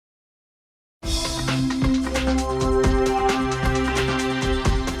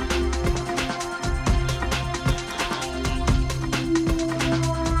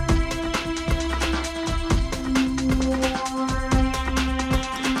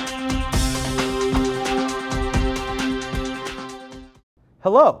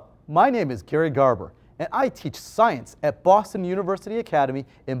Hello, my name is Gary Garber, and I teach science at Boston University Academy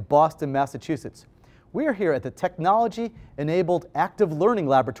in Boston, Massachusetts. We are here at the Technology-Enabled Active Learning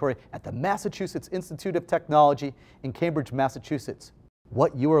Laboratory at the Massachusetts Institute of Technology in Cambridge, Massachusetts.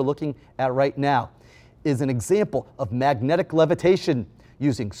 What you are looking at right now is an example of magnetic levitation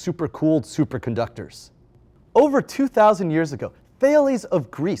using supercooled superconductors. Over 2,000 years ago, Thales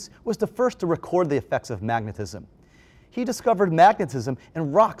of Greece was the first to record the effects of magnetism. He discovered magnetism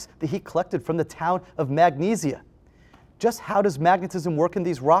in rocks that he collected from the town of Magnesia. Just how does magnetism work in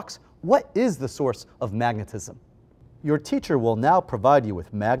these rocks? What is the source of magnetism? Your teacher will now provide you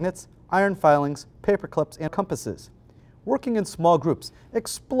with magnets, iron filings, paper clips, and compasses. Working in small groups,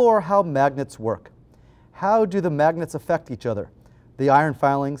 explore how magnets work. How do the magnets affect each other? The iron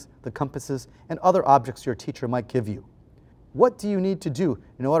filings, the compasses, and other objects your teacher might give you. What do you need to do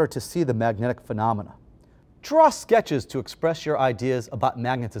in order to see the magnetic phenomena? Draw sketches to express your ideas about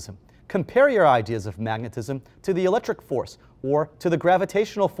magnetism. Compare your ideas of magnetism to the electric force or to the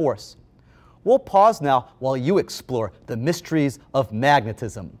gravitational force. We'll pause now while you explore the mysteries of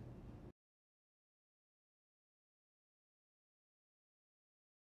magnetism.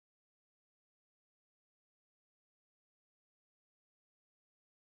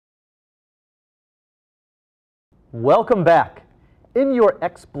 Welcome back. In your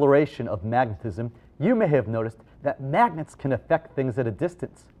exploration of magnetism, you may have noticed that magnets can affect things at a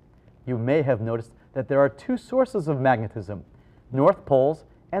distance. You may have noticed that there are two sources of magnetism, north poles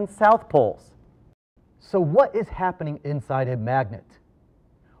and south poles. So what is happening inside a magnet?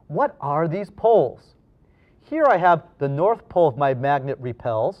 What are these poles? Here I have the north pole of my magnet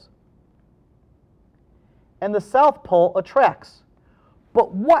repels, and the south pole attracts.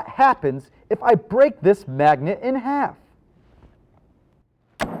 But what happens if I break this magnet in half?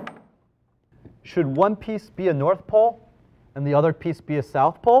 Should one piece be a north pole and the other piece be a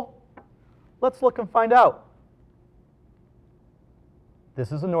south pole? Let's look and find out.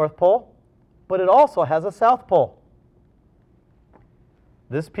 This is a north pole, but it also has a south pole.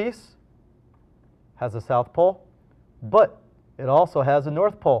 This piece has a south pole, but it also has a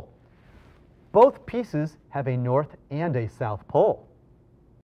north pole. Both pieces have a north and a south pole.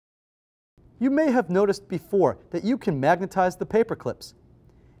 You may have noticed before that you can magnetize the paper clips.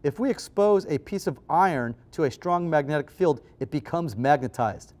 If we expose a piece of iron to a strong magnetic field, it becomes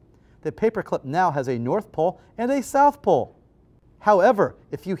magnetized. The paperclip now has a north pole and a south pole. However,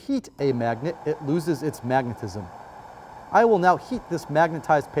 if you heat a magnet, it loses its magnetism. I will now heat this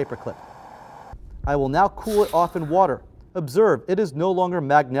magnetized paperclip. I will now cool it off in water. Observe, it is no longer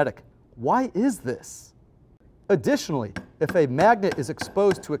magnetic. Why is this? Additionally, if a magnet is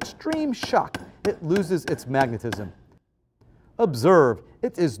exposed to extreme shock, it loses its magnetism. Observe,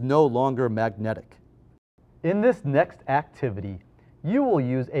 it is no longer magnetic. In this next activity, you will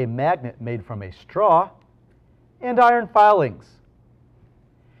use a magnet made from a straw and iron filings.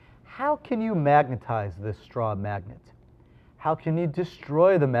 How can you magnetize this straw magnet? How can you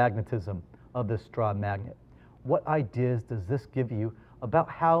destroy the magnetism of this straw magnet? What ideas does this give you about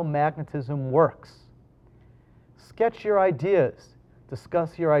how magnetism works? Sketch your ideas.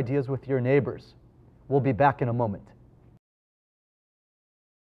 Discuss your ideas with your neighbors. We'll be back in a moment.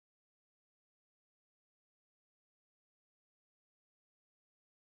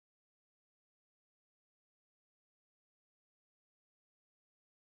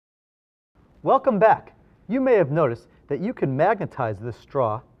 Welcome back. You may have noticed that you can magnetize this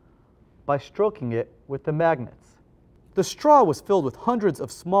straw by stroking it with the magnets. The straw was filled with hundreds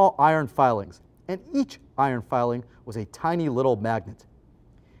of small iron filings, and each iron filing was a tiny little magnet.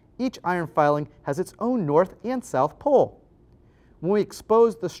 Each iron filing has its own north and south pole. When we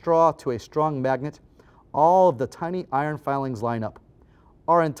expose the straw to a strong magnet, all of the tiny iron filings line up.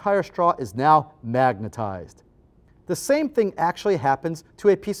 Our entire straw is now magnetized. The same thing actually happens to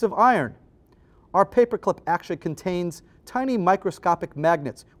a piece of iron. Our paperclip actually contains tiny microscopic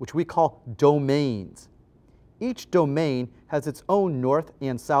magnets, which we call domains. Each domain has its own north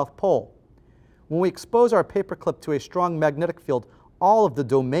and south pole. When we expose our paperclip to a strong magnetic field, all of the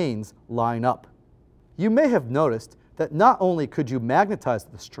domains line up. You may have noticed that not only could you magnetize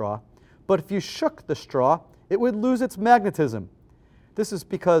the straw, but if you shook the straw, it would lose its magnetism. This is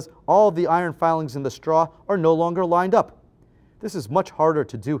because all of the iron filings in the straw are no longer lined up. This is much harder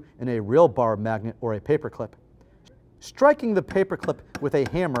to do in a real bar magnet or a paperclip. Striking the paperclip with a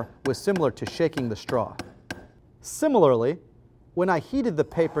hammer was similar to shaking the straw. Similarly, when I heated the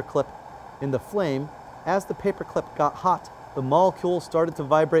paperclip in the flame, as the paperclip got hot, the molecules started to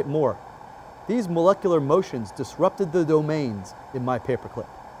vibrate more. These molecular motions disrupted the domains in my paperclip.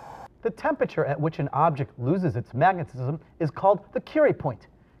 The temperature at which an object loses its magnetism is called the Curie point.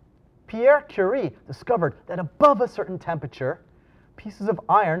 Pierre Curie discovered that above a certain temperature, pieces of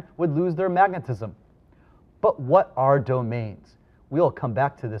iron would lose their magnetism. But what are domains? We'll come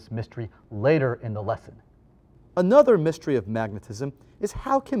back to this mystery later in the lesson. Another mystery of magnetism is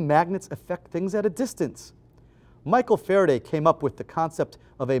how can magnets affect things at a distance? Michael Faraday came up with the concept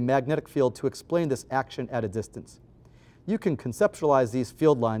of a magnetic field to explain this action at a distance. You can conceptualize these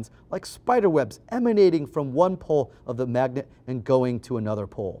field lines like spiderwebs emanating from one pole of the magnet and going to another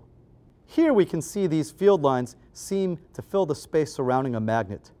pole. Here we can see these field lines seem to fill the space surrounding a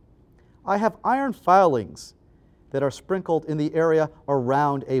magnet. I have iron filings that are sprinkled in the area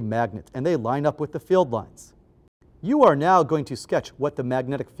around a magnet, and they line up with the field lines. You are now going to sketch what the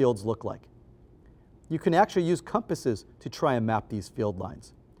magnetic fields look like. You can actually use compasses to try and map these field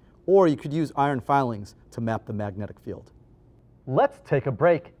lines, or you could use iron filings to map the magnetic field. Let's take a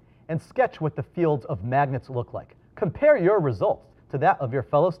break and sketch what the fields of magnets look like. Compare your results to that of your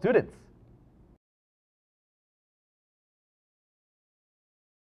fellow students.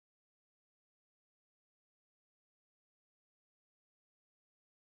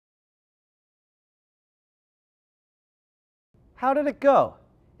 How did it go?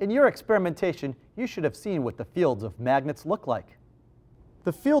 In your experimentation, you should have seen what the fields of magnets look like.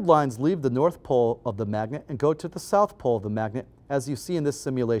 The field lines leave the north pole of the magnet and go to the south pole of the magnet, as you see in this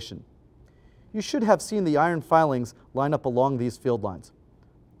simulation. You should have seen the iron filings line up along these field lines.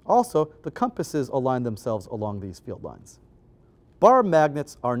 Also, the compasses align themselves along these field lines. Bar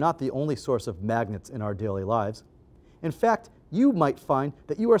magnets are not the only source of magnets in our daily lives. In fact, you might find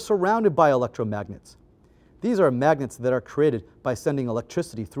that you are surrounded by electromagnets. These are magnets that are created by sending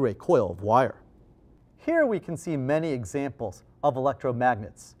electricity through a coil of wire. Here we can see many examples of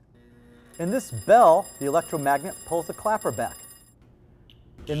electromagnets. In this bell, the electromagnet pulls the clapper back.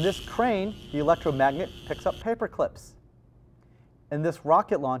 In this crane, the electromagnet picks up paper clips. In this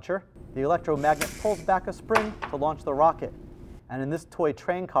rocket launcher, the electromagnet pulls back a spring to launch the rocket. And in this toy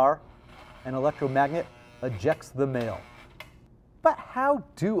train car, an electromagnet ejects the mail. But how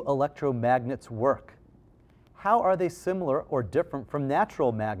do electromagnets work? How are they similar or different from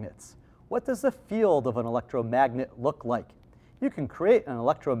natural magnets? What does the field of an electromagnet look like? You can create an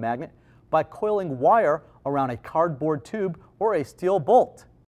electromagnet by coiling wire around a cardboard tube or a steel bolt.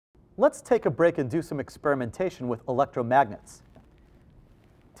 Let's take a break and do some experimentation with electromagnets.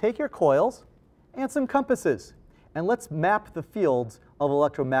 Take your coils and some compasses, and let's map the fields of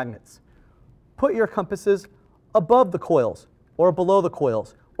electromagnets. Put your compasses above the coils, or below the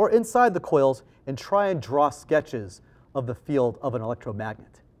coils, or inside the coils, and try and draw sketches of the field of an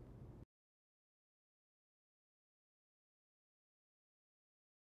electromagnet.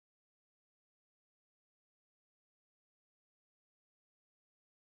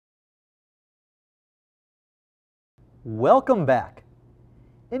 Welcome back.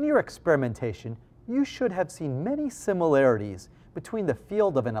 In your experimentation, you should have seen many similarities between the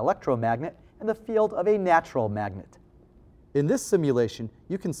field of an electromagnet and the field of a natural magnet. In this simulation,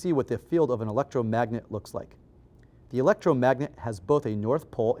 you can see what the field of an electromagnet looks like. The electromagnet has both a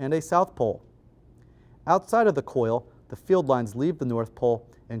north pole and a south pole. Outside of the coil, the field lines leave the north pole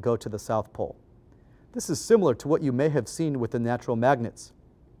and go to the south pole. This is similar to what you may have seen with the natural magnets.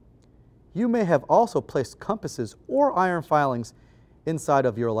 You may have also placed compasses or iron filings inside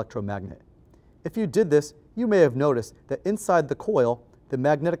of your electromagnet. If you did this, you may have noticed that inside the coil, the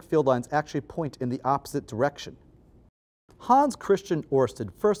magnetic field lines actually point in the opposite direction. Hans Christian Ørsted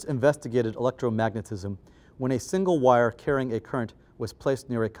first investigated electromagnetism when a single wire carrying a current was placed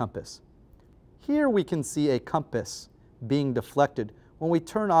near a compass. Here we can see a compass being deflected when we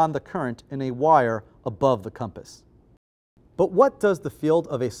turn on the current in a wire above the compass. But what does the field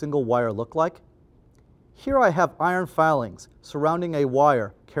of a single wire look like? Here I have iron filings surrounding a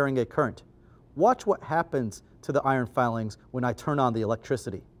wire carrying a current. Watch what happens to the iron filings when I turn on the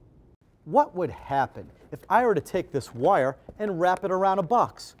electricity. What would happen if I were to take this wire and wrap it around a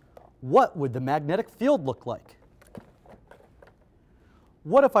box? What would the magnetic field look like?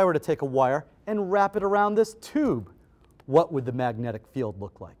 What if I were to take a wire and wrap it around this tube? What would the magnetic field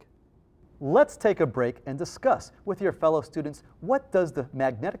look like? Let's take a break and discuss with your fellow students, what does the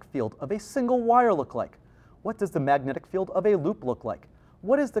magnetic field of a single wire look like? What does the magnetic field of a loop look like?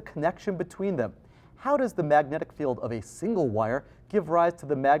 What is the connection between them? How does the magnetic field of a single wire give rise to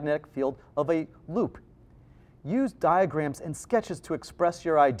the magnetic field of a loop? Use diagrams and sketches to express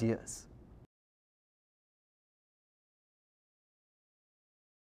your ideas.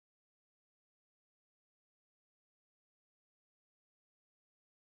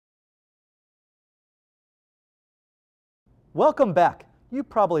 Welcome back. you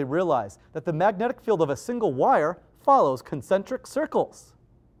probably realize that the magnetic field of a single wire follows concentric circles.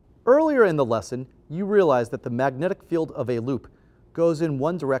 Earlier in the lesson, you realized that the magnetic field of a loop goes in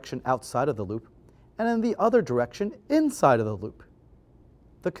one direction outside of the loop and in the other direction inside of the loop.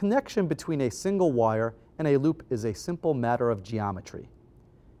 The connection between a single wire and a loop is a simple matter of geometry.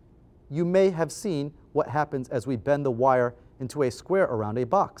 You may have seen what happens as we bend the wire into a square around a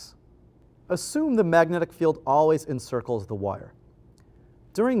box. Assume the magnetic field always encircles the wire.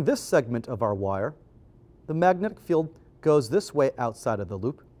 During this segment of our wire, the magnetic field goes this way outside of the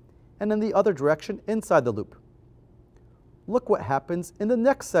loop and in the other direction inside the loop. Look what happens in the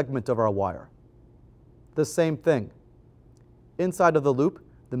next segment of our wire. The same thing. Inside of the loop,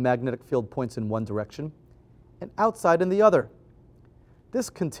 the magnetic field points in one direction and outside in the other. This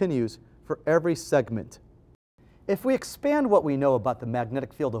continues for every segment. If we expand what we know about the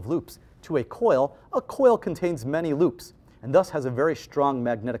magnetic field of loops to a coil contains many loops and thus has a very strong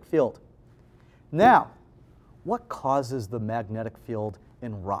magnetic field. Now, what causes the magnetic field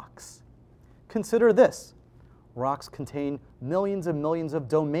in rocks? Consider this. Rocks contain millions and millions of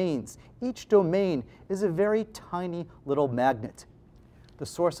domains. Each domain is a very tiny little magnet. The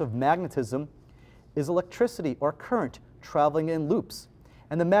source of magnetism is electricity or current traveling in loops.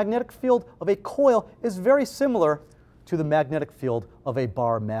 And the magnetic field of a coil is very similar to the magnetic field of a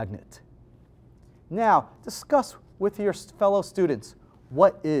bar magnet. Now, discuss with your fellow students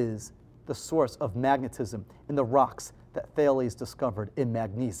what is the source of magnetism in the rocks that Thales discovered in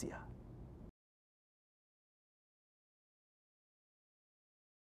Magnesia.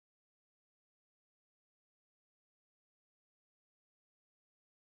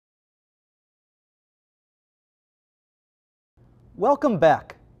 Welcome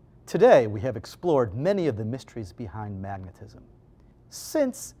back. Today we have explored many of the mysteries behind magnetism.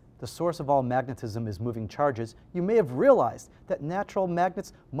 Since the source of all magnetism is moving charges, you may have realized that natural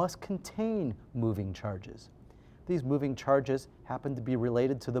magnets must contain moving charges. These moving charges happen to be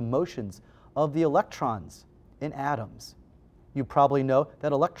related to the motions of the electrons in atoms. You probably know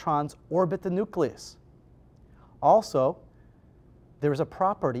that electrons orbit the nucleus. Also, there is a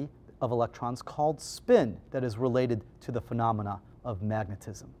property of electrons called spin that is related to the phenomena of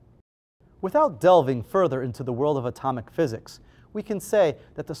magnetism. Without delving further into the world of atomic physics, we can say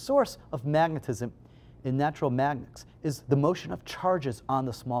that the source of magnetism in natural magnets is the motion of charges on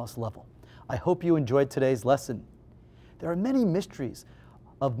the smallest level. I hope you enjoyed today's lesson. There are many mysteries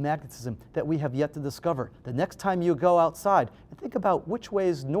of magnetism that we have yet to discover. The next time you go outside and think about which way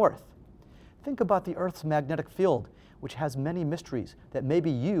is north, think about the Earth's magnetic field, which has many mysteries that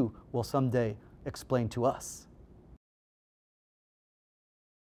maybe you will someday explain to us.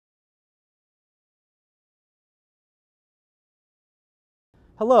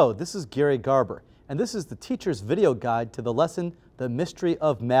 Hello, this is Gary Garber, and this is the teacher's video guide to the lesson, The Mystery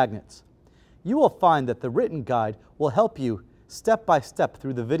of Magnets. You will find that the written guide will help you step by step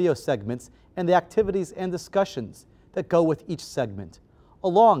through the video segments and the activities and discussions that go with each segment,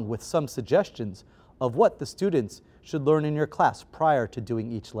 along with some suggestions of what the students should learn in your class prior to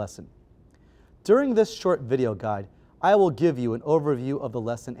doing each lesson. During this short video guide, I will give you an overview of the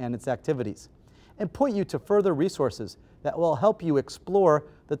lesson and its activities, and point you to further resources that will help you explore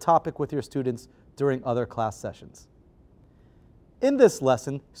the topic with your students during other class sessions. In this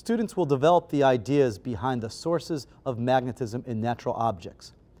lesson, students will develop the ideas behind the sources of magnetism in natural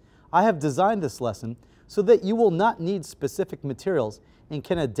objects. I have designed this lesson so that you will not need specific materials and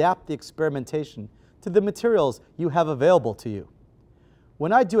can adapt the experimentation to the materials you have available to you.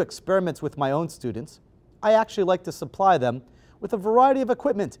 When I do experiments with my own students, I actually like to supply them with a variety of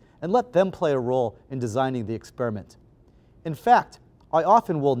equipment and let them play a role in designing the experiment. In fact, I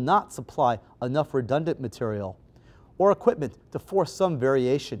often will not supply enough redundant material or equipment to force some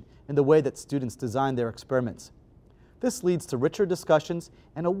variation in the way that students design their experiments. This leads to richer discussions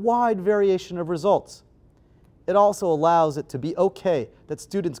and a wide variation of results. It also allows it to be okay that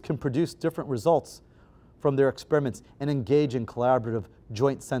students can produce different results from their experiments and engage in collaborative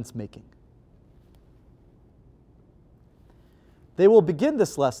joint sense-making. They will begin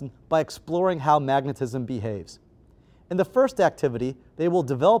this lesson by exploring how magnetism behaves. In the first activity, they will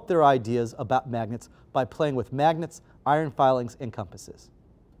develop their ideas about magnets by playing with magnets, iron filings, and compasses.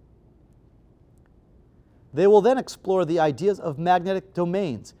 They will then explore the ideas of magnetic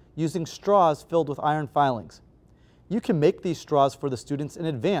domains using straws filled with iron filings. You can make these straws for the students in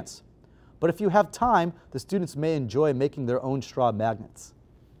advance, but if you have time, the students may enjoy making their own straw magnets.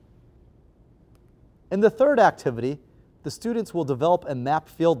 In the third activity, the students will develop and map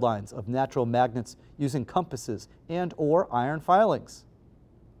field lines of natural magnets using compasses and/or iron filings.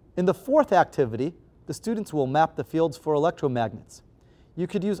 In the fourth activity, the students will map the fields for electromagnets. You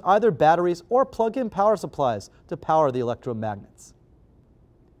could use either batteries or plug-in power supplies to power the electromagnets.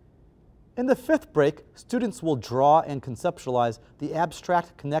 In the fifth break, students will draw and conceptualize the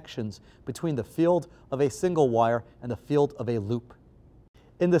abstract connections between the field of a single wire and the field of a loop.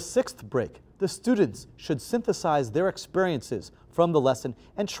 In the sixth break, the students should synthesize their experiences from the lesson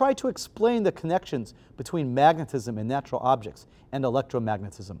and try to explain the connections between magnetism in natural objects and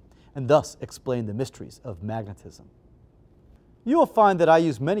electromagnetism, and thus explain the mysteries of magnetism. You will find that I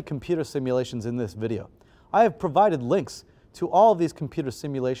use many computer simulations in this video. I have provided links to all of these computer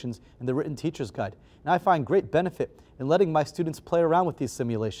simulations in the Written Teacher's Guide, and I find great benefit in letting my students play around with these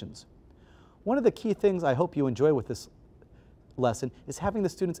simulations. One of the key things I hope you enjoy with this lesson is having the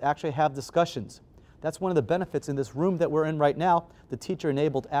students actually have discussions. That's one of the benefits in this room that we're in right now. The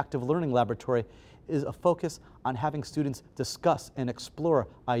Teacher-Enabled Active Learning Laboratory is a focus on having students discuss and explore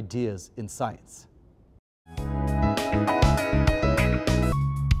ideas in science.